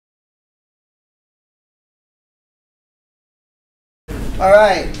All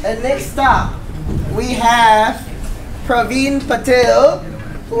right, and next up, we have Praveen Patil,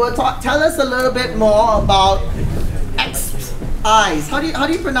 who will tell us a little bit more about ExpEYES. How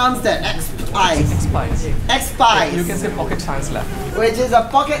do you pronounce that? ExpEYES. ExpEYES. ExpEYES. You can say Pocket Science Lab. Which is a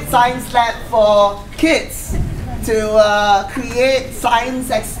pocket science lab for kids to create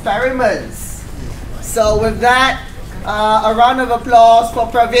science experiments. So with that, a round of applause for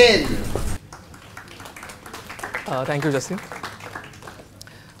Praveen. Thank you, Justin.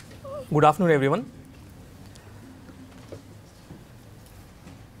 Good afternoon, everyone.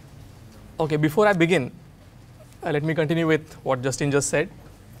 Okay, before I begin, let me continue with what Justin just said.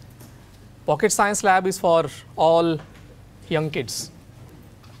 Pocket Science Lab is for all young kids.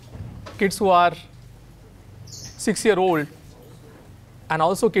 Kids who are 6-year-old and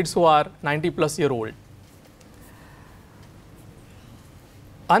also kids who are 90-plus-year-old.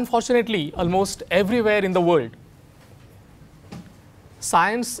 Unfortunately, almost everywhere in the world,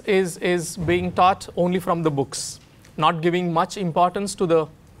 science is being taught only from the books, not giving much importance to the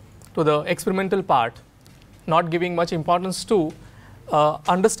experimental part, not giving much importance to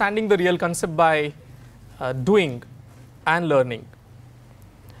understanding the real concept by doing and learning.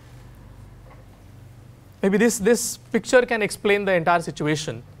 Maybe this picture can explain the entire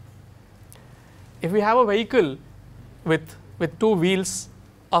situation. If we have a vehicle with 2 wheels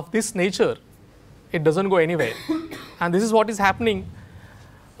of this nature, it doesn't go anywhere. And this is what is happening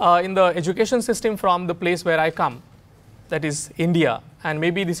in the education system from the place where I come, that is India, and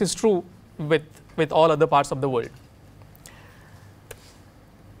maybe this is true with all other parts of the world.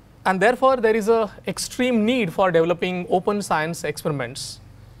 And therefore, there is an extreme need for developing open science experiments,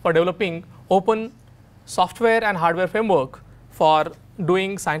 for developing open software and hardware framework for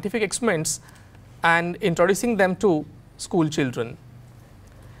doing scientific experiments and introducing them to school children.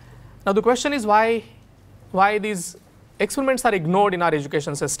 Now, the question is why these experiments are ignored in our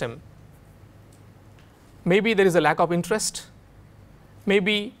education system. Maybe there is a lack of interest.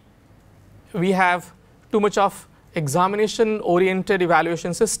 Maybe we have too much of examination-oriented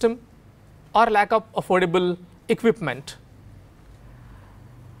evaluation system or lack of affordable equipment.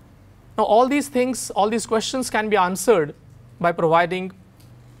 Now, all these things, all these questions can be answered by providing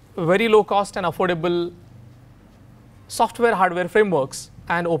very low cost and affordable software hardware frameworks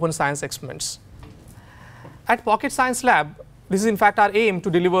and open science experiments. At Pocket Science Lab, this is in fact our aim to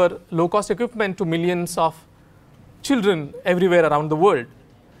deliver low-cost equipment to millions of children everywhere around the world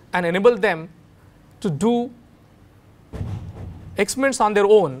and enable them to do experiments on their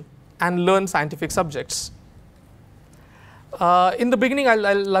own and learn scientific subjects. In the beginning,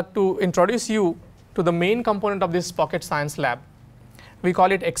 I'll like to introduce you to the main component of this Pocket Science Lab. We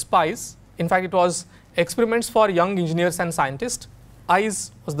call it ExpEYES. In fact, it was Experiments for Young Engineers and Scientists.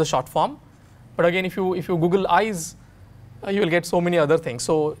 EYES was the short form. But again, if you Google EYES, you will get so many other things.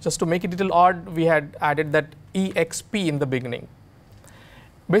 So just to make it a little odd, we had added that EXP in the beginning.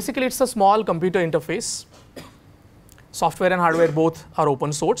 Basically, it's a small computer interface. Software and hardware both are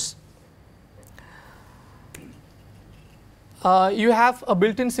open source. You have a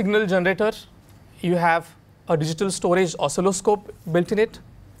built-in signal generator. You have a digital storage oscilloscope built in it.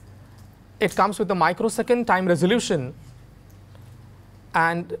 It comes with a microsecond time resolution.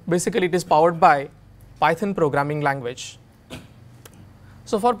 And basically, it is powered by Python programming language.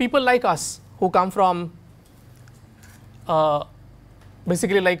 So for people like us who come from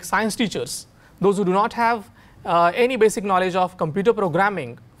basically like science teachers, those who do not have any basic knowledge of computer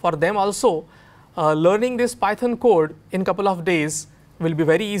programming, for them also learning this Python code in a couple of days will be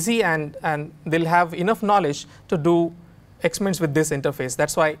very easy, and they'll have enough knowledge to do experiments with this interface.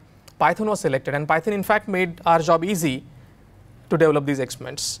 That's why Python was selected, and Python in fact made our job easy to develop these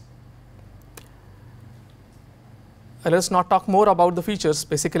experiments. Let's not talk more about the features.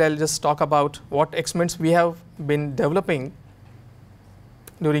 Basically, I'll just talk about what experiments we have been developing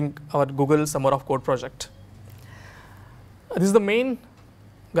during our Google Summer of Code project. This is the main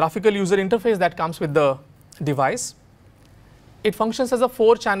graphical user interface that comes with the device. It functions as a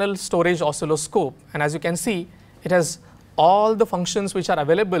 4-channel storage oscilloscope, and as you can see, it has all the functions which are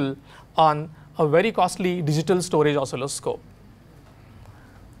available on a very costly digital storage oscilloscope.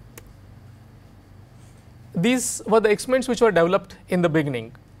 These were the experiments which were developed in the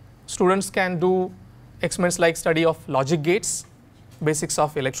beginning. Students can do experiments like study of logic gates, basics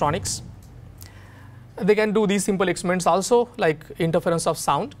of electronics. They can do these simple experiments also, like interference of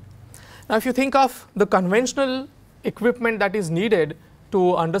sound. Now, if you think of the conventional equipment that is needed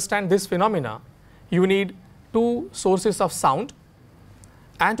to understand this phenomena, you need 2 sources of sound,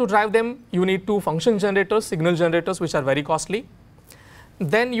 and to drive them, you need 2 function generators, signal generators, which are very costly.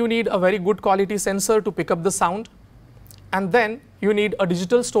 Then you need a very good quality sensor to pick up the sound. and then you need a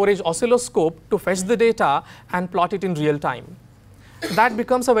digital storage oscilloscope to fetch the data and plot it in real time. That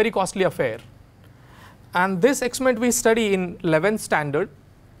becomes a very costly affair. And this experiment we study in 11th standard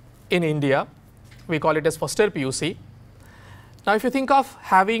in India. We call it as first year PUC. Now, if you think of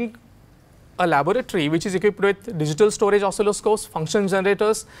having a laboratory which is equipped with digital storage oscilloscopes, function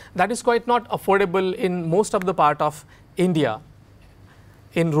generators, that is quite not affordable in most of the part of India,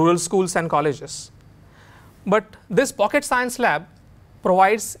 in rural schools and colleges. But this pocket science lab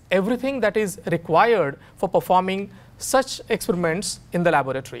provides everything that is required for performing such experiments in the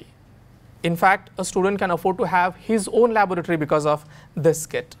laboratory. In fact, a student can afford to have his own laboratory because of this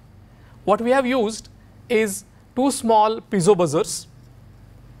kit. What we have used is 2 small piezo buzzers,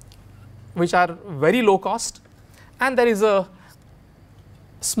 which are very low cost, and there is a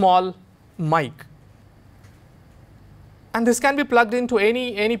small mic. And this can be plugged into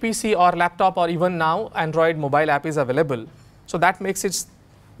any PC or laptop, or even now Android mobile app is available. So that makes it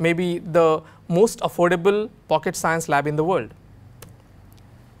maybe the most affordable pocket science lab in the world.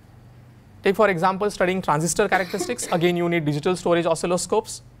 Take for example studying transistor characteristics. Again, you need digital storage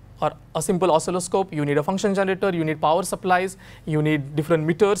oscilloscopes or a simple oscilloscope. You need a function generator, you need power supplies, you need different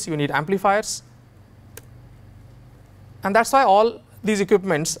meters, you need amplifiers. And that's why all these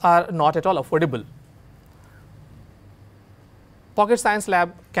equipments are not at all affordable. Pocket Science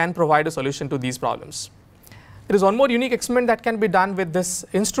Lab can provide a solution to these problems. There is one more unique experiment that can be done with this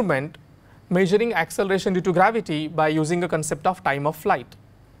instrument, measuring acceleration due to gravity by using a concept of time of flight.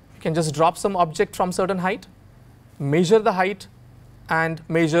 You can just drop some object from certain height, measure the height, and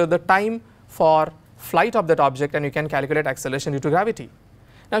measure the time for flight of that object, and you can calculate acceleration due to gravity.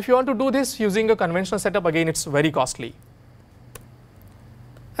 Now, if you want to do this using a conventional setup, again, it's very costly.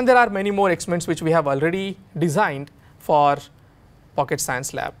 And there are many more experiments which we have already designed for Pocket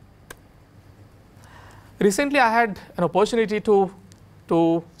Science Lab. Recently, I had an opportunity to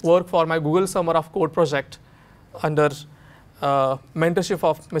work for my Google Summer of Code project under mentorship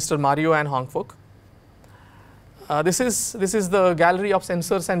of Mr. Mario and Hong Fook. This is the gallery of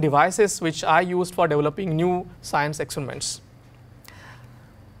sensors and devices which I used for developing new science experiments.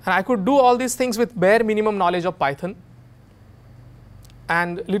 And I could do all these things with bare minimum knowledge of Python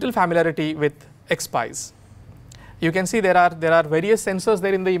and little familiarity with ExpEYES. You can see there are various sensors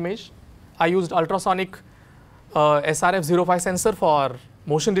there in the image. I used ultrasonic SRF05 sensor for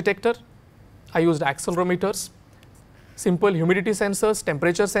motion detector. I used accelerometers, simple humidity sensors,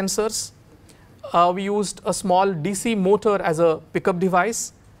 temperature sensors. We used a small DC motor as a pickup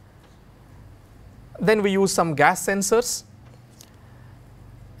device. Then we used some gas sensors.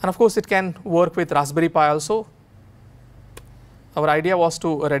 And of course, it can work with Raspberry Pi also. Our idea was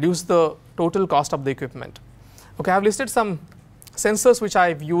to reduce the total cost of the equipment. Okay, I have listed some sensors which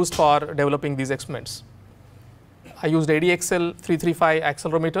I've used for developing these experiments. I used ADXL335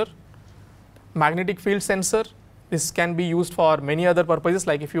 accelerometer, magnetic field sensor. This can be used for many other purposes,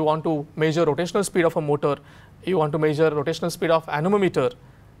 like if you want to measure rotational speed of a motor, you want to measure rotational speed of anemometer,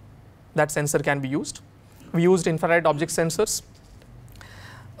 that sensor can be used. We used infrared object sensors.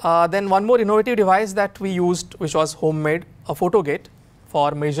 Then one more innovative device that we used, which was homemade, a photo gate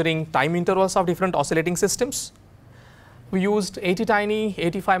for measuring time intervals of different oscillating systems. We used ATtiny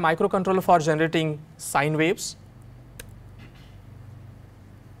 85 microcontroller for generating sine waves.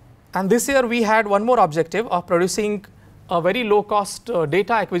 And this year we had one more objective of producing a very low cost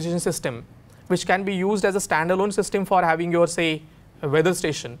data acquisition system, which can be used as a standalone system for having your, say, a weather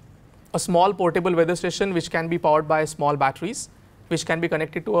station, a small portable weather station which can be powered by small batteries, which can be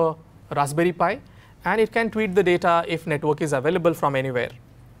connected to a Raspberry Pi, and it can tweet the data if network is available from anywhere.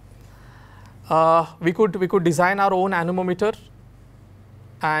 We could design our own anemometer,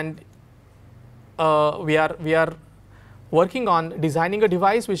 and we are working on designing a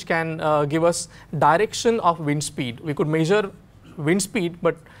device which can give us direction of wind speed. We could measure wind speed,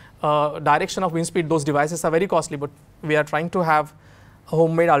 but direction of wind speed, those devices are very costly, but we are trying to have a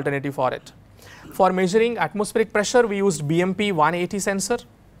homemade alternative for it. For measuring atmospheric pressure, we used BMP 180 sensor.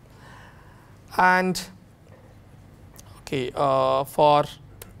 And okay, for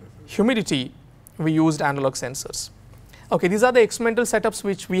humidity, we used analog sensors. Okay, these are the experimental setups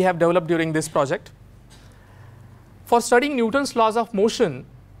which we have developed during this project. For studying Newton's laws of motion,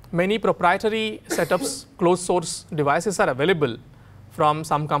 many proprietary setups, closed source devices are available from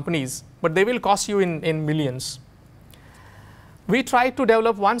some companies, but they will cost you in millions. We tried to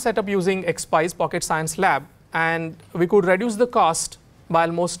develop one setup using ExpEYES Pocket Science Lab, and we could reduce the cost by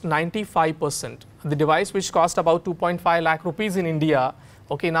almost 95%. The device, which cost about 2.5 lakh rupees in India,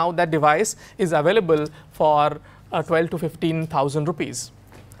 okay, now that device is available for 12 to 15,000 rupees.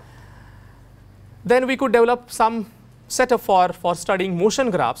 Then we could develop some setup for studying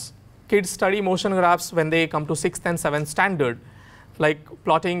motion graphs. Kids study motion graphs when they come to 6th and 7th standard, like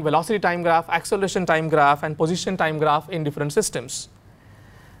plotting velocity time graph, acceleration time graph, and position time graph in different systems.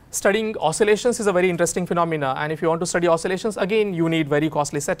 Studying oscillations is a very interesting phenomena, and if you want to study oscillations, again, you need very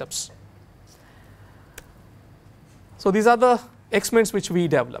costly setups. So these are the experiments which we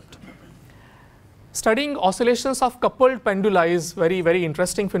developed. Studying oscillations of coupled pendula is very, very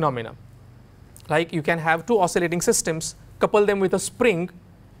interesting phenomena. Like you can have two oscillating systems, couple them with a spring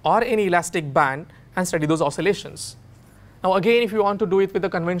or any elastic band and study those oscillations. Now again, if you want to do it with a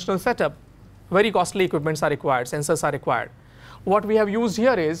conventional setup, very costly equipments are required, sensors are required. What we have used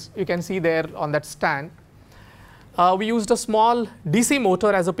here is, you can see there on that stand, we used a small DC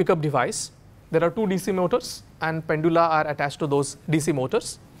motor as a pickup device. There are two DC motors and pendula are attached to those DC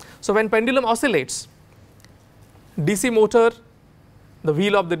motors. So when pendulum oscillates, DC motor, the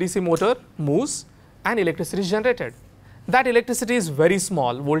wheel of the DC motor moves and electricity is generated. That electricity is very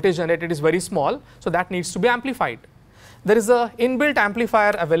small, voltage generated is very small, so that needs to be amplified. There is an inbuilt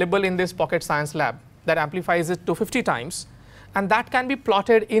amplifier available in this pocket science lab that amplifies it to 50 times, and that can be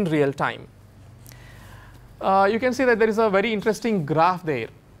plotted in real time. You can see that there is a very interesting graph there.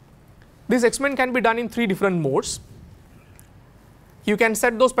 This experiment can be done in 3 different modes. You can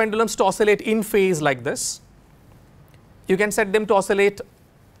set those pendulums to oscillate in phase like this. You can set them to oscillate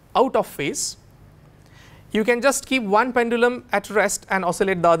out of phase. You can just keep one pendulum at rest and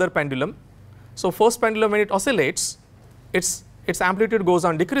oscillate the other pendulum. So first pendulum, when it oscillates, its amplitude goes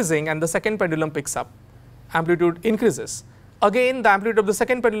on decreasing, and the second pendulum picks up. Amplitude increases. Again, the amplitude of the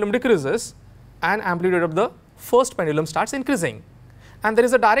second pendulum decreases, and amplitude of the first pendulum starts increasing. And there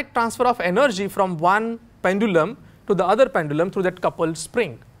is a direct transfer of energy from one pendulum to the other pendulum through that coupled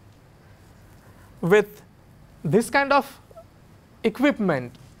spring. With this kind of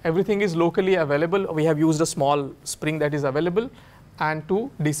equipment, everything is locally available. We have used a small spring that is available and 2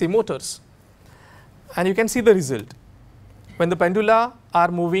 DC motors. And you can see the result. When the pendula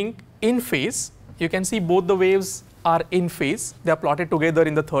are moving in phase, you can see both the waves are in phase. They are plotted together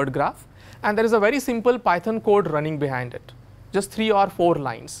in the third graph. And there is a very simple Python code running behind it, just 3 or 4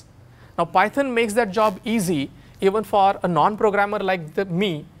 lines. Now Python makes that job easy even for a non-programmer like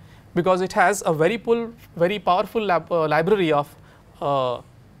me, because it has a very powerful library of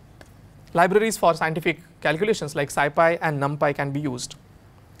libraries for scientific calculations like SciPy and NumPy can be used.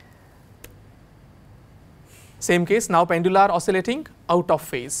 Same case, now pendula are oscillating out of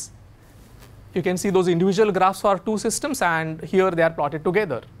phase. You can see those individual graphs for 2 systems, and here they are plotted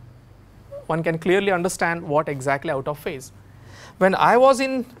together. One can clearly understand what exactly out of phase. When I was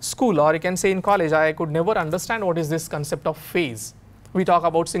in school, or you can say in college, I could never understand what is this concept of phase. We talk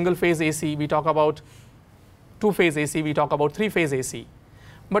about single phase AC, we talk about 2-phase AC, we talk about 3-phase AC.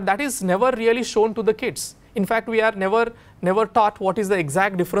 But that is never really shown to the kids. In fact, we are never taught what is the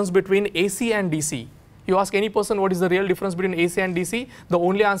exact difference between AC and DC. You ask any person what is the real difference between AC and DC, the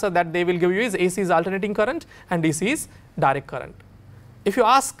only answer that they will give you is AC is alternating current and DC is direct current. If you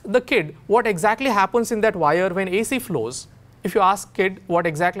ask the kid what exactly happens in that wire when AC flows, if you ask kid what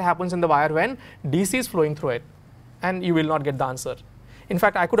exactly happens in the wire when DC is flowing through it, and you will not get the answer. In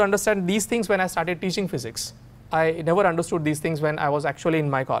fact, I could understand these things when I started teaching physics. I never understood these things when I was actually in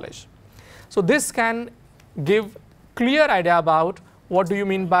my college. So this can give clear idea about what do you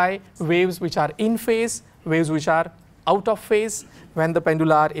mean by waves which are in phase, waves which are out of phase when the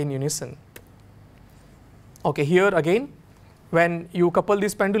pendula are in unison. Okay, here again, when you couple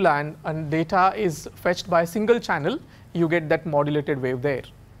this pendula and data is fetched by a single channel, you get that modulated wave there.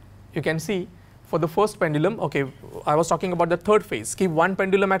 You can see for the first pendulum, okay, I was talking about the third phase. Keep one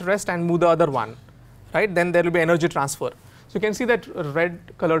pendulum at rest and move the other one, right? Then there will be energy transfer. So you can see that red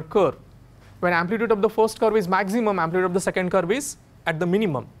colored curve. When amplitude of the first curve is maximum, amplitude of the second curve is at the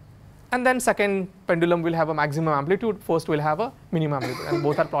minimum. And then second pendulum will have a maximum amplitude, first will have a minimum amplitude, and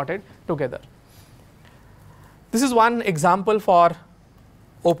both are plotted together. This is one example for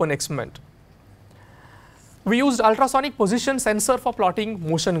open experiment. We used ultrasonic position sensor for plotting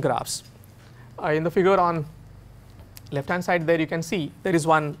motion graphs. In the figure on left hand side there, you can see there is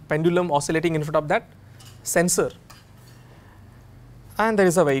one pendulum oscillating in front of that sensor, and there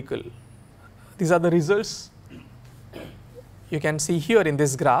is a vehicle. These are the results you can see here in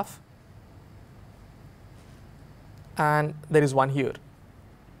this graph, and there is one here.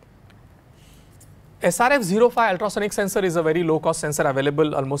 SRF05 ultrasonic sensor is a very low cost sensor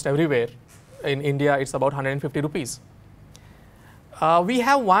available almost everywhere. In India, it's about 150 rupees. We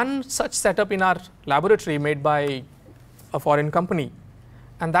have one such setup in our laboratory made by a foreign company,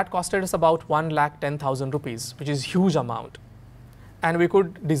 and that costed us about 1,10,000 rupees, which is huge amount. And we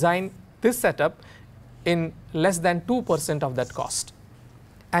could design this setup in less than 2% of that cost.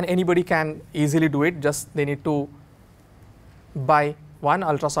 And anybody can easily do it, just they need to buy one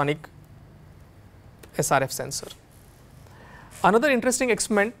ultrasonic SRF sensor. Another interesting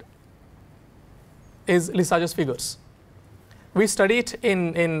experiment is Lissajous figures. We study it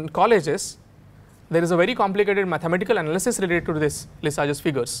in colleges. There is a very complicated mathematical analysis related to this Lissajous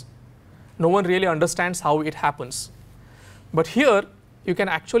figures. No one really understands how it happens. But here, you can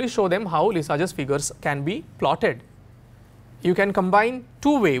actually show them how Lissajous figures can be plotted. You can combine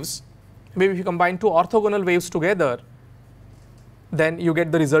two waves. Maybe if you combine two orthogonal waves together, then you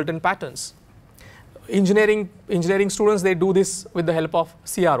get the resultant patterns. Engineering students, they do this with the help of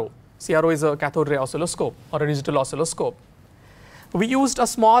CRO. CRO is a cathode ray oscilloscope or a digital oscilloscope. We used a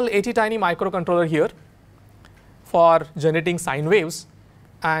small 80 tiny microcontroller here for generating sine waves,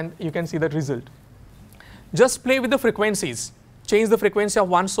 and you can see that result. Just play with the frequencies. Change the frequency of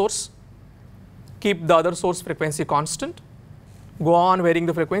one source, keep the other source frequency constant, go on varying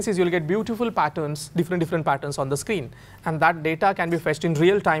the frequencies, you will get beautiful patterns, different patterns on the screen. And that data can be fetched in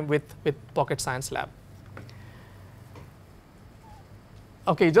real time with Pocket Science Lab.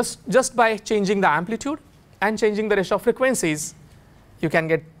 Okay, just by changing the amplitude and changing the ratio of frequencies, you can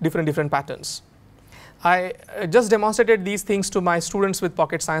get different patterns. I just demonstrated these things to my students with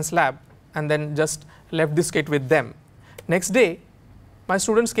Pocket Science Lab and then just left this kit with them. Next day, my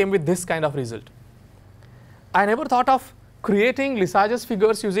students came with this kind of result. I never thought of creating Lissajous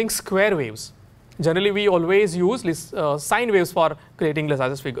figures using square waves. Generally, we always use sine waves for creating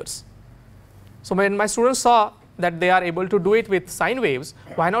Lissajous figures. So when my students saw that they are able to do it with sine waves,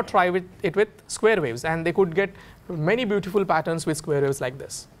 why not try it with square waves? And they could get many beautiful patterns with square waves like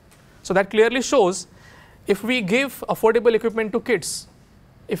this. So that clearly shows if we give affordable equipment to kids,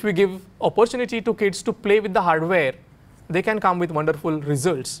 if we give opportunity to kids to play with the hardware, they can come with wonderful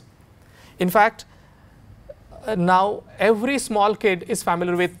results. In fact, now every small kid is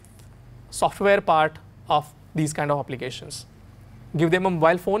familiar with software part of these kind of applications. Give them a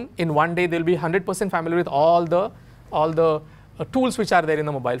mobile phone, in one day they'll be 100% familiar with all the tools which are there in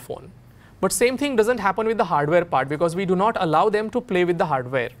the mobile phone. But same thing doesn't happen with the hardware part, because we do not allow them to play with the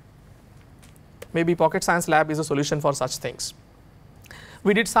hardware. Maybe Pocket Science Lab is a solution for such things.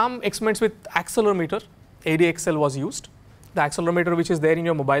 We did some experiments with accelerometer. ADXL was used, the accelerometer which is there in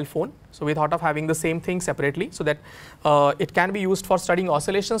your mobile phone. So we thought of having the same thing separately so that it can be used for studying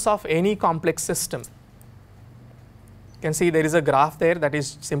oscillations of any complex system. You can see there is a graph there that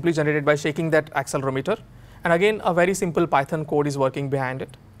is simply generated by shaking that accelerometer. And again, a very simple Python code is working behind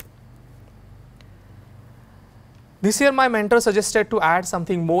it. This year, my mentor suggested to add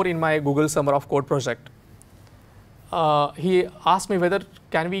something more in my Google Summer of Code project. He asked me whether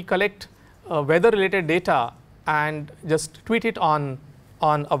can we collect weather-related data and just tweet it on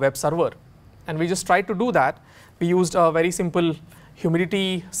a web server. And we just tried to do that. We used a very simple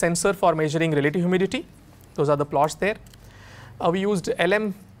humidity sensor for measuring relative humidity. Those are the plots there. We used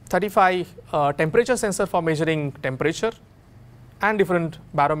LM35 temperature sensor for measuring temperature, and different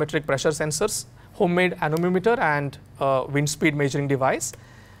barometric pressure sensors, homemade anemometer, and wind speed measuring device.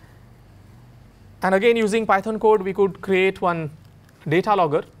 And again, using Python code, we could create one data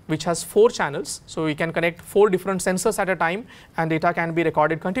logger which has 4 channels. So we can connect 4 different sensors at a time, and data can be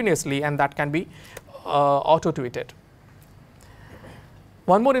recorded continuously, and that can be auto-tweeted.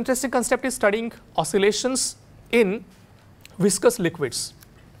 One more interesting concept is studying oscillations in viscous liquids.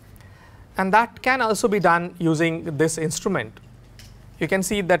 And that can also be done using this instrument. You can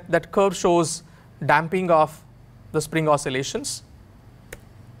see that that curve shows damping of the spring oscillations.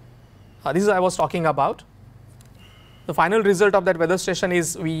 This is what I was talking about. The final result of that weather station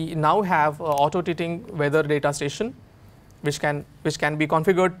is we now have auto-tweeting weather data station, which can be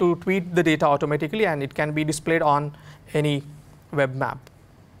configured to tweet the data automatically, and it can be displayed on any web map.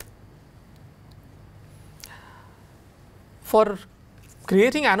 For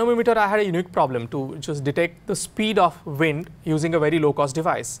creating anemometer, I had a unique problem to just detect the speed of wind using a very low-cost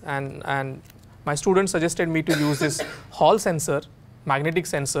device, and my student suggested me to use this Hall sensor, magnetic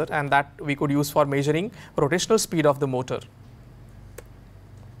sensor, and that we could use for measuring rotational speed of the motor.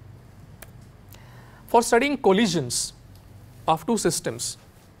 For studying collisions of 2 systems,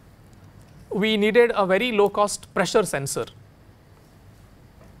 we needed a very low-cost pressure sensor,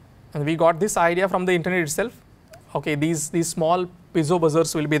 and we got this idea from the internet itself. Okay, these small piezo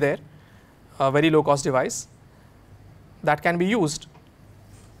buzzers will be there, a very low-cost device that can be used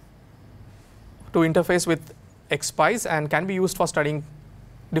to interface with ExpEYES and can be used for studying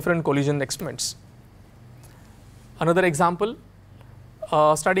different collision experiments. Another example,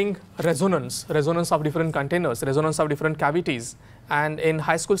 studying resonance of different containers, resonance of different cavities, and in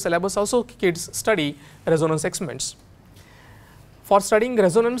high school syllabus also kids study resonance experiments. For studying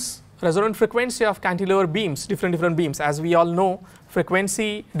resonant frequency of cantilever beams, different beams, as we all know,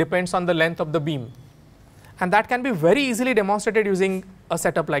 frequency depends on the length of the beam, and that can be very easily demonstrated using a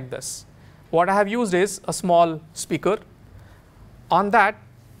setup like this. What I have used is a small speaker. On that,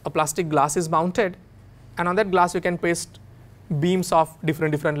 a plastic glass is mounted, and on that glass you can paste beams of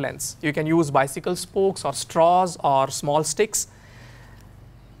different lengths. You can use bicycle spokes or straws or small sticks.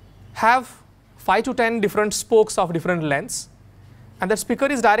 Have 5 to 10 different spokes of different lengths, and the speaker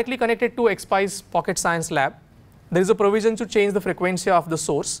is directly connected to ExpEYES Pocket Science Lab. There is a provision to change the frequency of the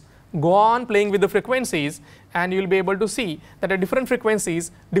source. Go on playing with the frequencies, and you will be able to see that at different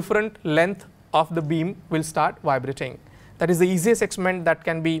frequencies, different length of the beam will start vibrating. That is the easiest experiment that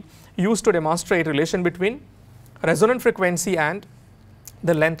can be used to demonstrate relation between resonant frequency and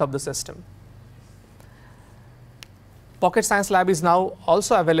the length of the system. Pocket Science Lab is now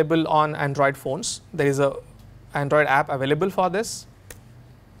also available on Android phones. There is an Android app available for this.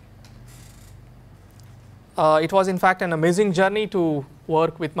 It was in fact an amazing journey to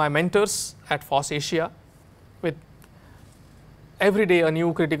work with my mentors at FOSS Asia, with every day a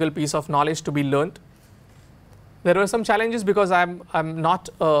new critical piece of knowledge to be learned. There were some challenges because I'm not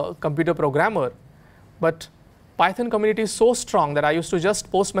a computer programmer, but Python community is so strong that I used to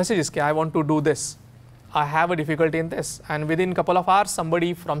just post messages, okay, I want to do this, I have a difficulty in this, and within a couple of hours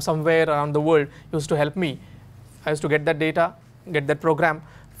somebody from somewhere around the world used to help me. I used to get that data, get that program,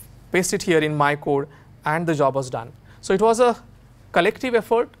 paste it here in my code, and the job was done. So it was a collective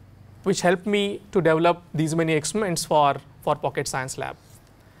effort which helped me to develop these many experiments for Pocket Science Lab.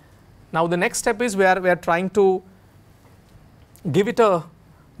 Now the next step is where we are trying to give it a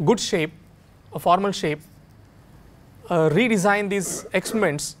good shape, a formal shape, redesign these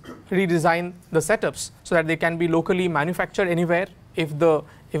experiments, redesign the setups so that they can be locally manufactured anywhere if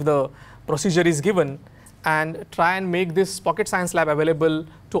the procedure is given, and try and make this Pocket Science Lab available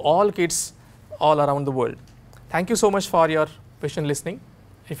to all kids all around the world. Thank you so much for your patient listening.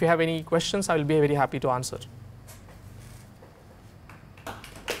 If you have any questions, I will be very happy to answer.